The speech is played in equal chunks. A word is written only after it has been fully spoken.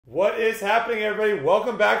What is happening, everybody?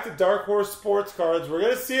 Welcome back to Darkhorse Sports Cards. We're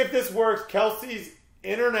going to see if this works. Kelsey's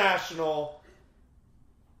International.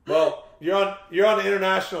 Well, you're on the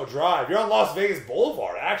International Drive. You're on Las Vegas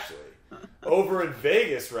Boulevard, actually. Over in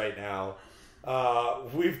Vegas right now.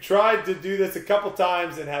 We've tried to do this a couple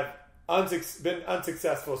times and have been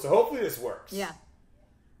unsuccessful. So hopefully this works. Yeah.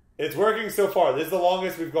 It's working so far. This is the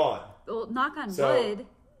longest we've gone. Well, knock on wood.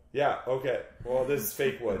 Yeah, okay. Well, this is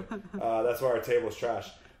fake wood. That's why our table's trash.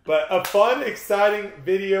 But a fun, exciting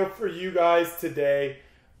video for you guys today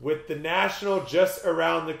with the National just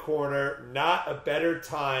around the corner. Not a better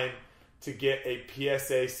time to get a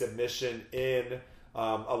PSA submission in.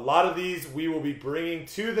 A lot of these we will be bringing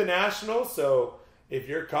to the National. So if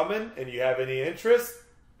you're coming and you have any interest,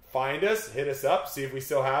 find us, hit us up, see if we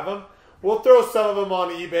still have them. We'll throw some of them on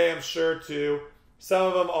eBay, I'm sure, too. Some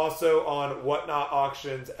of them also on Whatnot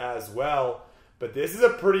auctions as well. But this is a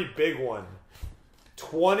pretty big one.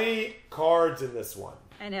 20 cards in this one.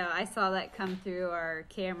 I know. I saw that come through our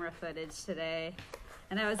camera footage today.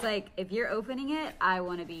 And I was like, if you're opening it, I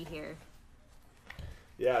want to be here.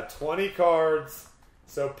 Yeah, 20 cards.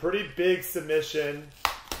 So pretty big submission.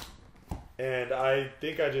 And I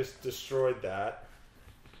think I just destroyed that.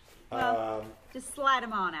 Well, just slide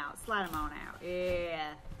them on out. Slide them on out.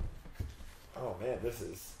 Yeah. Oh, man, this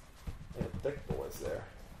is thick boys there.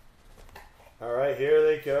 All right, here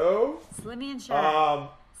they go. Slimmy and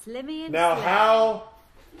Sharp. Slimmy and now, Slim.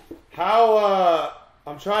 how?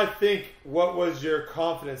 I'm trying to think. What was your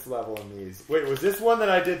confidence level in these? Wait, was this one that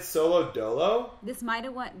I did solo dolo? This might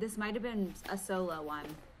have been a solo one.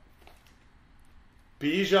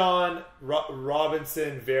 Bijan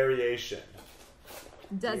Robinson variation.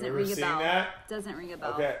 Doesn't ring a bell. That? Doesn't ring a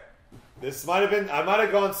bell. Okay. This might have been, I might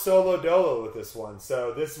have gone solo dolo with this one,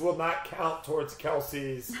 so this will not count towards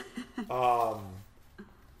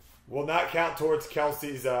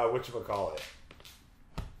whatchamacallit,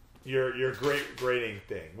 your great grading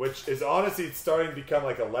thing, which is honestly starting to become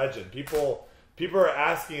like a legend. People are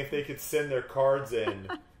asking if they could send their cards in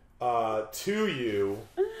to you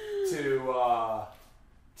to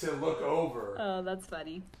look over. Oh, that's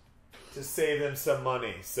funny. To save them some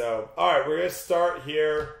money. So, all right, we're going to start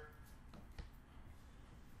here.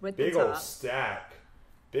 With Big old stack.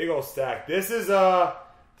 Big old stack. This is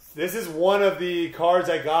one of the cards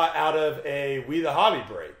I got out of a We the Hobby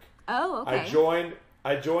break. Oh, okay.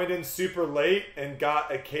 I joined in super late and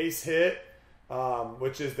got a case hit,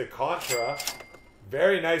 which is the Contra.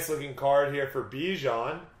 Very nice looking card here for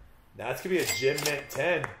Bijan. That's gonna be a Gem Mint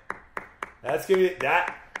 10. That's gonna be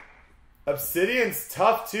that. Obsidian's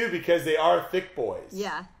tough too because they are thick boys.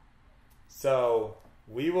 Yeah. So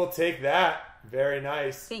we will take that. Very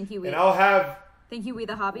nice. Thank you. And I'll have. Thank you, We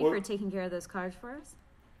the Hobby, for taking care of those cards for us.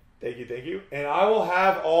 Thank you. And I will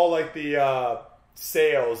have all like the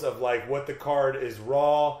sales of like what the card is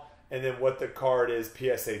raw and then what the card is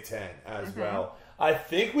PSA 10 as well. I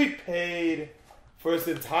think we paid for this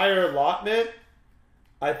entire allotment.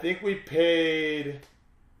 I think we paid.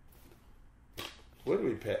 What did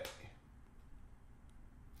we pay?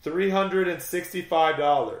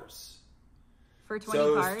 $365 for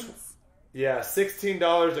 20 cards. Yeah,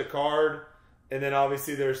 $16 a card, and then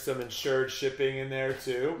obviously there's some insured shipping in there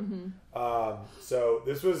too. Mm-hmm. So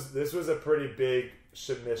this was a pretty big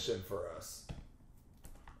submission for us.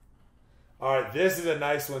 All right, this is a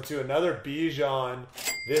nice one too. Another Bijan.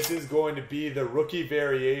 This is going to be the rookie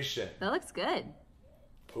variation. That looks good.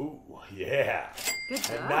 Ooh, yeah. Good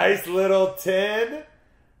job. A nice little 10.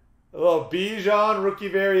 A little Bijan rookie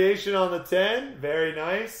variation on the 10. Very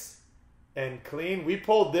nice. And clean. We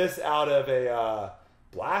pulled this out of a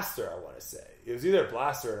blaster, I want to say. It was either a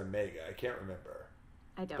blaster or an Omega. I can't remember.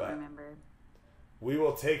 I don't remember. We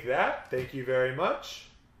will take that. Thank you very much.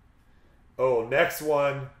 Oh, next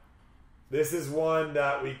one. This is one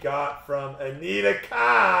that we got from Anita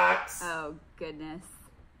Cox. Oh, goodness.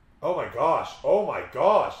 Oh, my gosh. Oh, my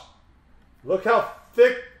gosh. Look how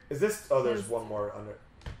thick. Is this? Oh, there's one more under.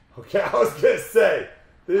 Okay, I was going to say.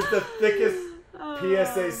 This is the thickest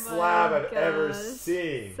PSA slab I've ever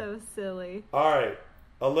seen. So silly. All right.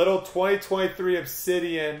 A little 2023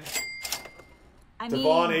 Obsidian.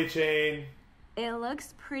 Devon A-Chain. It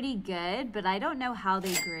looks pretty good, but I don't know how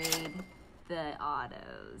they grade the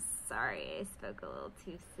autos. Sorry, I spoke a little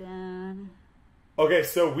too soon. Okay,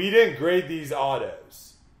 so we didn't grade these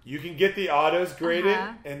autos. You can get the autos graded,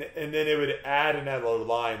 and then it would add another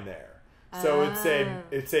line there. So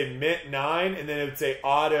it'd say mint 9, and then it would say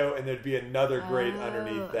auto, and there'd be another grade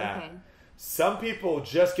underneath that. Okay. Some people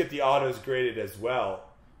just get the autos graded as well.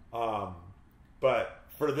 But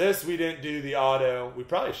for this, we didn't do the auto. We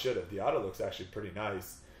probably should have. The auto looks actually pretty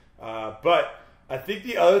nice. But I think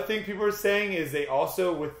the other thing people are saying is they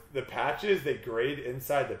also, with the patches, they grade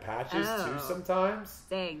inside the patches too sometimes.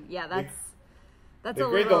 Dang, yeah, that's they a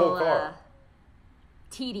grade little the whole card.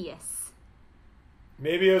 Tedious.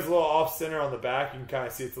 Maybe it was a little off center on the back. You can kind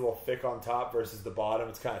of see it's a little thick on top versus the bottom.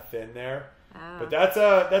 It's kind of thin there. Oh. But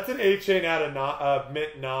that's an A chain out of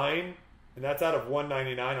mint 9, and that's out of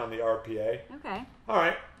 199 on the RPA. Okay. All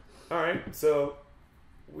right. So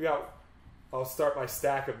I'll start my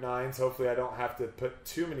stack of 9s. Hopefully, I don't have to put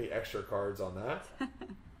too many extra cards on that.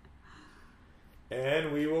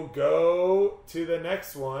 And we will go to the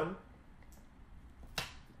next one,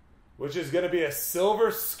 which is going to be a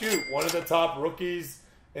Silver Scoop, one of the top rookies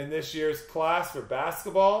in this year's class for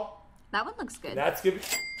basketball. That one looks good. That's going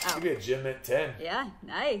to be a Gym Mint 10. Yeah,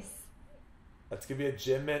 nice. That's going to be a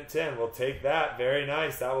Gym Mint 10. We'll take that. Very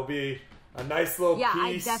nice. That will be a nice little piece. Yeah,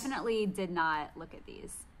 I definitely did not look at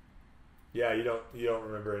these. Yeah, you don't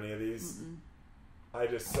remember any of these? Mm-mm. I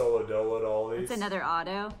just solo doloed all these. It's another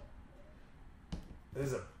auto.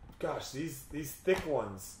 These thick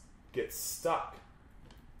ones get stuck.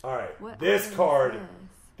 All right, what this card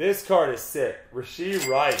is sick. Rasheed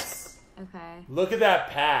Rice. Okay. Look at that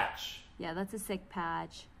patch. Yeah, that's a sick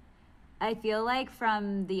patch. I feel like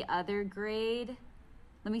from the other grade,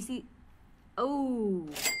 let me see. Oh.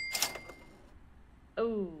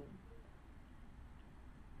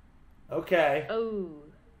 Okay. Oh.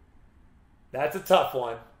 That's a tough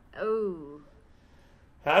one. Oh.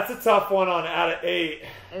 That's a tough one on out of 8.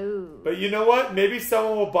 Oh. But you know what? Maybe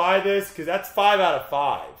someone will buy this because that's 5 out of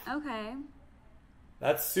 5. Okay.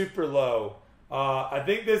 That's super low. I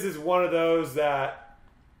think this is one of those that,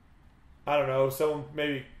 I don't know, someone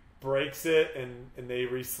maybe breaks it and they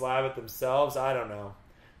re-slab it themselves. I don't know.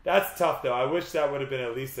 That's tough, though. I wish that would have been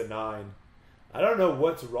at least a 9. I don't know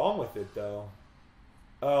what's wrong with it, though.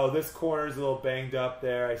 Oh, this corner's a little banged up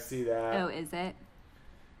there. I see that. Oh, is it?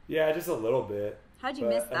 Yeah, just a little bit. How'd you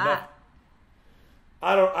miss that?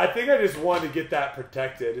 I think I just wanted to get that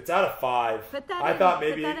protected. It's out of 5. Put that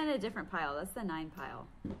in a different pile. That's the 9 pile.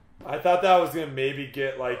 I thought that was gonna maybe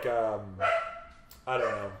get like I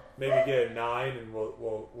don't know, maybe get a 9 and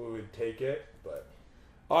we would take it. But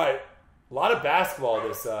all right, a lot of basketball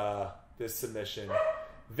this submission.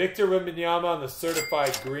 Victor Wembanyama on the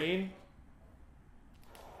certified green.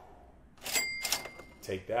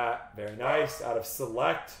 Take that. Very nice. Out of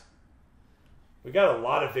select. We got a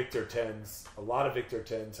lot of Victor 10s. A lot of Victor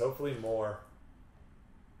 10s. Hopefully more.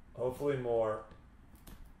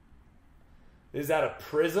 Is that a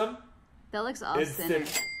Prism? That looks awesome.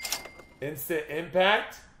 Instant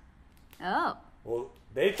Impact. Oh. Well,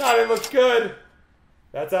 they thought it looked good.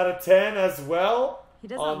 That's out of 10 as well. He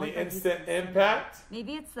doesn't on look the like Instant Impact.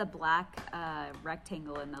 Maybe it's the black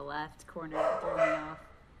rectangle in the left corner that threw me off.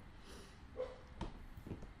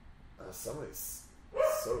 Some of these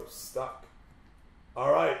so stuck.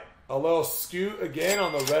 All right, a little scoot again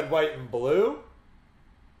on the red, white, and blue.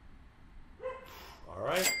 All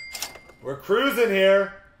right, we're cruising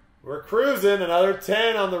here. We're cruising. Another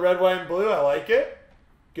 10 on the red, white, and blue. I like it.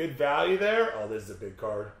 Good value there. Oh, this is a big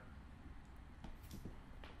card.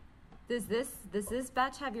 Does this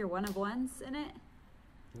batch have your 1 of 1s in it?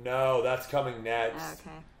 No, that's coming next. Oh,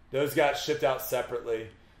 okay. Those got shipped out separately.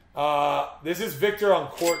 This is Victor on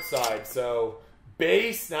court side, so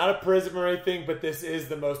base, not a prism or anything, but this is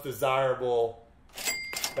the most desirable.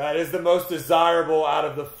 That is the most desirable out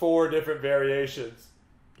of the 4 different variations.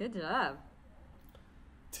 Good job.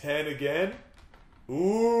 10 again.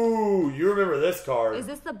 Ooh, you remember this card. Is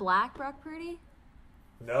this the black Brock Purdy?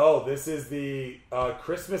 No, this is the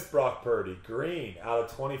Christmas Brock Purdy, green, out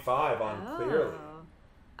of 25 on Clearly.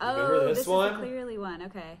 Remember this one? Is the Clearly one,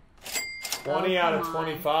 okay. 20 out of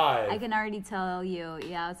 25. I can already tell you.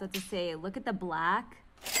 Yeah, I was about to say, look at the black.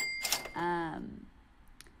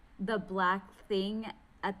 The black thing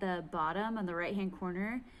at the bottom on the right-hand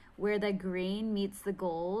corner where the green meets the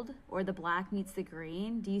gold or the black meets the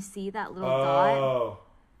green. Do you see that little dot? Oh.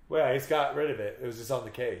 Well, I just got rid of it. It was just on the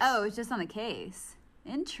case. Oh, it was just on the case.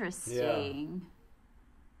 Interesting.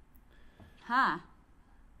 Yeah. Huh.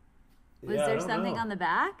 Was there something on the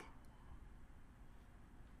back?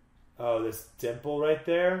 Oh, this dimple right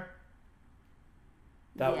there?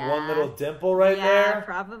 That one little dimple right there? Yeah,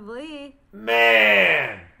 probably.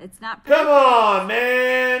 Man! It's not perfect. Come on,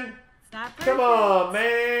 man! It's not perfect. Come on,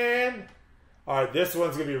 man! Alright, this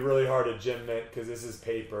one's going to be really hard to gem mint because this is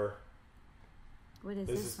paper. What is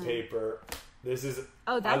this This is one? paper. This is...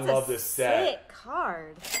 Oh, that's I love this set. Sick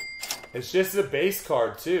card. It's just a base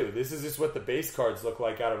card, too. This is just what the base cards look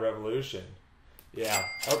like out of Revolution. Yeah.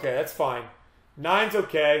 Okay, that's fine. 9's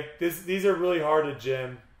okay. These are really hard to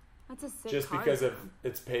gem. That's a sick just card. Because of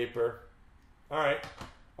its paper. All right.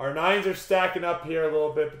 Our 9s are stacking up here a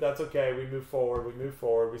little bit, but that's okay. We move forward. We move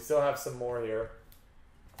forward. We still have some more here.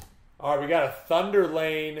 All right, we got a Thunder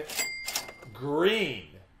Lane green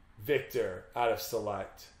Victor out of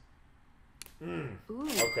Select.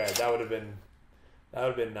 Okay, that would have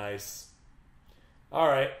been nice. All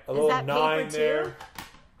right, a little 9 there. Too?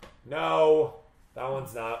 No, that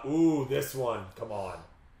one's not. Ooh, this one. Come on.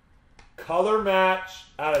 Color match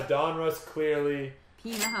out of Donruss Clearly.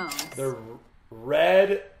 P. Mahomes. The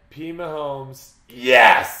red P. Mahomes.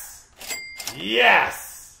 Yes!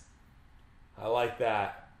 Yes! I like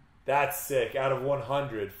that. That's sick. Out of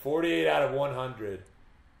 100. 48 out of 100.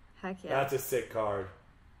 Heck yeah. That's a sick card.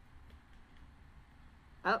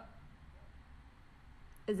 Oh.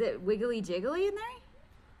 Is it wiggly jiggly in there?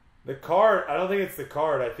 The card, I don't think it's the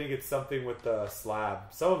card. I think it's something with the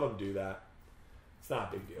slab. Some of them do that. It's not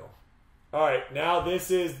a big deal. All right, now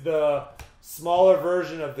this is the smaller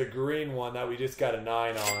version of the green one that we just got a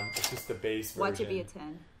 9 on. It's just the base version. Watch it be a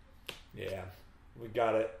 10. Yeah, we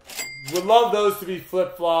got it. Would love those to be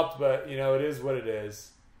flip-flopped, but, you know, it is what it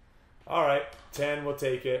is. All right, 10, we'll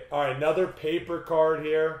take it. All right, another paper card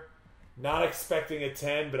here. Not expecting a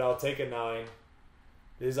 10, but I'll take a 9.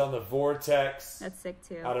 This is on the Vortex. That's sick,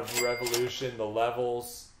 too. Out of Revolution, the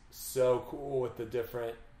levels. So cool with the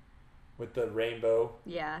different, with the rainbow.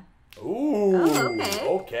 Yeah. Ooh. Oh, okay.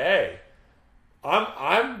 Okay.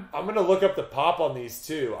 I'm gonna look up the pop on these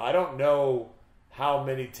too. I don't know how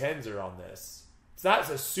many 10s are on this. It's not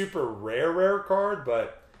a super rare card,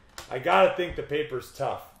 but I gotta think the paper's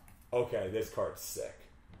tough. Okay, this card's sick.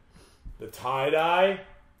 The tie-dye,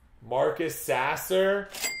 Marcus Sasser.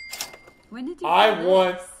 When did you I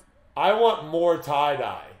want more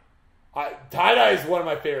tie-dye. Tie-dye is one of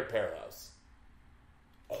my favorite parallels.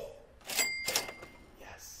 Oh,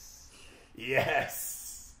 yes.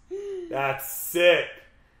 Yes. That's sick.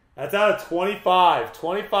 That's out of 25.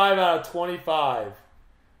 25 out of 25.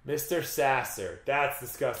 Mr. Sasser. That's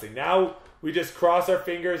disgusting. Now we just cross our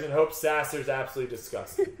fingers and hope Sasser's absolutely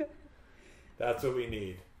disgusting. That's what we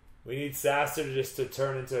need. We need Sasser just to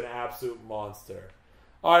turn into an absolute monster.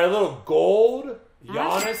 All right, a little gold.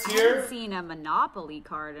 Giannis here. I haven't seen a Monopoly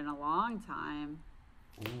card in a long time.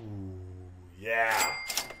 Ooh, yeah.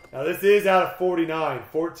 Now this is out of 49.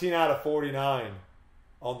 14 out of 49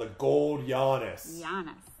 on the gold Giannis.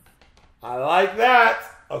 I like that.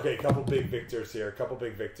 Okay, a couple big victors here. A couple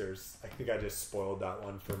big victors. I think I just spoiled that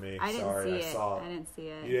one for me. I Sorry, I saw it. I didn't see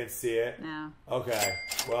it. You didn't see it? No. Okay.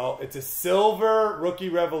 Well, it's a silver rookie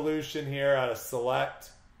revolution here out of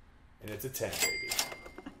Select. And it's a 10, baby.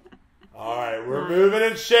 All right, we're moving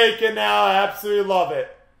and shaking now. I absolutely love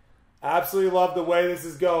it. Absolutely love the way this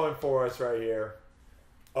is going for us right here.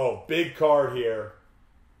 Oh, big card here.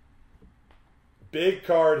 Big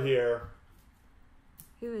card here.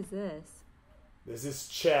 Who is this? This is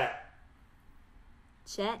Chet.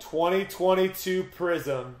 Chet? 2022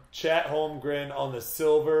 Prism. Chet Holmgren on the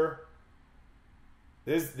silver.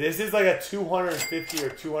 This is like a $250 or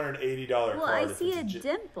 $280 card. Well, I see a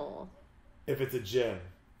dimple. If it's a gem.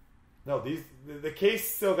 No, the case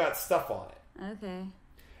still got stuff on it. Okay.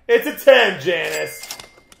 It's a 10, Janice.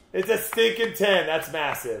 It's a stinking 10. That's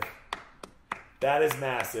massive. That is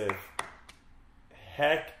massive.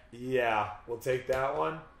 Heck yeah. We'll take that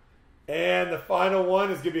one. And the final one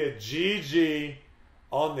is going to be a GG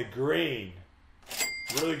on the green.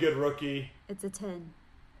 Really good rookie. It's a 10.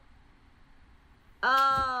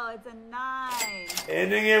 Oh, it's a 9.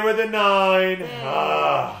 Ending it with a 9.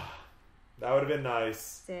 Dang. That would have been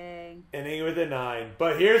nice. Dang. Ending it with a 9.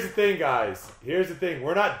 But here's the thing, guys. Here's the thing.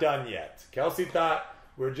 We're not done yet. Kelsey thought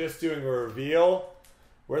we're just doing a reveal.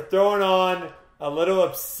 We're throwing on a little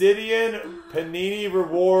Obsidian Panini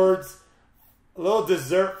Rewards. A little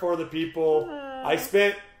dessert for the people. I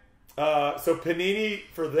spent... so Panini,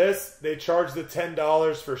 for this, they charge the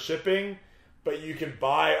 $10 for shipping. But you can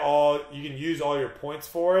you can use all your points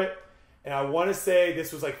for it. And I want to say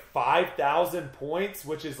this was like 5,000 points,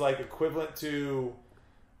 which is like equivalent to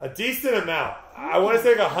a decent amount. I want to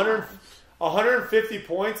say like 150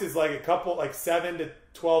 points is like a couple, like $7 to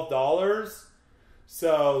 $12.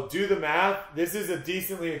 So do the math. This is a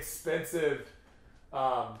decently expensive,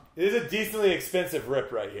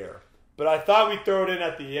 rip right here. But I thought we'd throw it in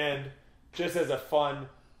at the end just as a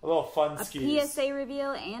little fun skis. A PSA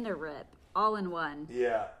reveal and a rip, all in one.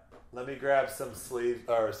 Yeah. Let me grab some sleeves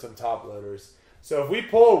or some top loaders. So if we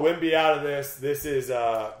pull a Wimby out of this, this is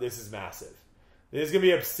massive. This is gonna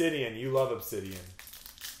be Obsidian. You love Obsidian.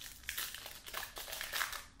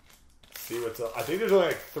 See what's up. I think there's only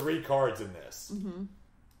like 3 cards in this. Mm-hmm.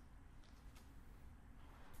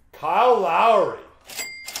 Kyle Lowry.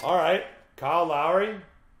 All right, Kyle Lowry.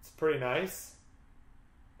 It's pretty nice.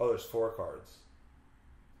 Oh, there's 4 cards.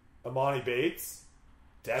 Amani Bates.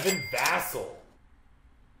 Devin Vassell.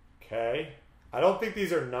 Okay. I don't think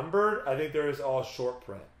these are numbered. I think they're just all short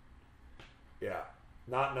print. Yeah.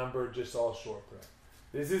 Not numbered, just all short print.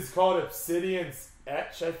 This is called Obsidian's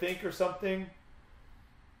Etch, I think, or something.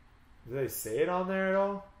 Do they say it on there at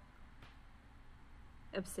all?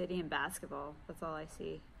 Obsidian basketball. That's all I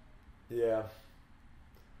see. Yeah.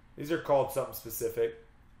 These are called something specific.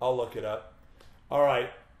 I'll look it up. All right.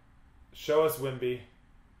 Show us Wimby.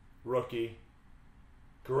 Rookie.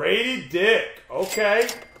 Grady Dick. Okay.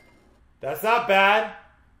 That's not bad.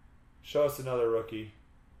 Show us another rookie.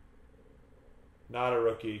 Not a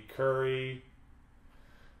rookie. Curry.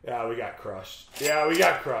 Yeah, we got crushed. Yeah, we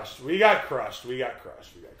got crushed. We got crushed. We got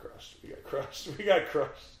crushed. We got crushed. We got crushed. We got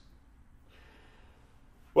crushed.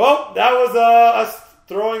 Well, that was us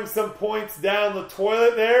throwing some points down the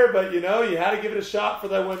toilet there, but you know, you had to give it a shot for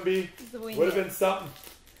that Wimby. Would have been something.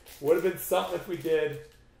 Would have been something if we did.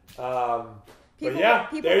 But yeah,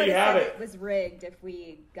 there you have it. It was rigged if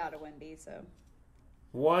we got a Wimby, so.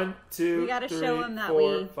 1, 2, we gotta 3, show them that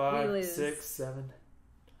 4, 5, we lose. 6, 7,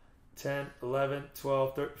 10, 11,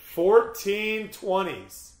 12, 13, 14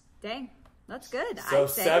 20s. Dang, that's good. So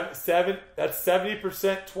seven. That's 70%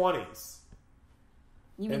 20s.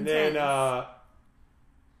 You mean and then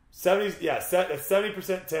 70s. Yeah, that's 70%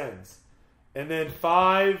 10s, and then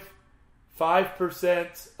 5%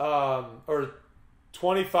 or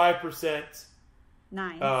 25%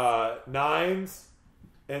 9s,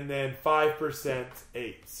 and then 5%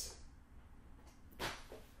 8s.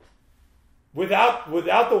 Without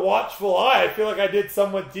the watchful eye, I feel like I did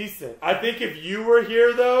somewhat decent. I think if you were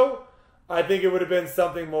here, though, I think it would have been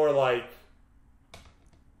something more like,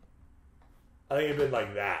 I think it would have been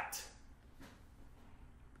like that.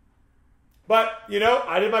 But, you know,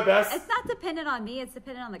 I did my best. It's not dependent on me. It's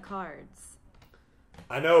dependent on the cards.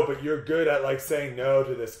 I know, but you're good at, like, saying no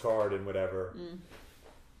to this card and whatever.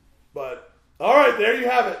 But, all right, there you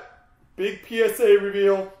have it. Big PSA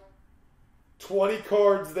reveal. 20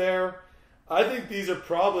 cards there. I think these are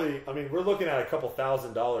probably, I mean, we're looking at a couple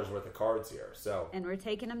 $1,000s worth of cards here. So, and we're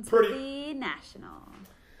taking them to the National.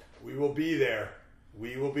 We will be there.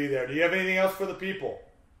 We will be there. Do you have anything else for the people?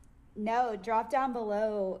 No, drop down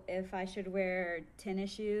below if I should wear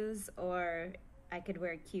tennis shoes or I could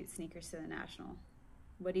wear cute sneakers to the National.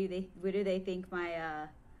 What do they think my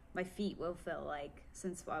feet will feel like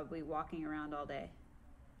since I'll be walking around all day?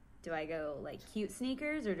 Do I go like cute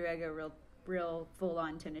sneakers or do I go real full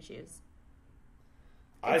on tennis shoes?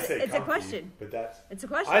 It's comfy, a question. But it's a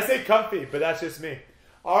question. I say comfy, but that's just me.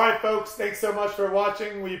 All right, folks. Thanks so much for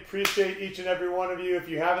watching. We appreciate each and every one of you. If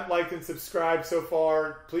you haven't liked and subscribed so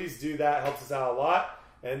far, please do that. It helps us out a lot.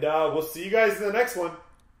 And we'll see you guys in the next one.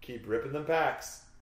 Keep ripping them packs.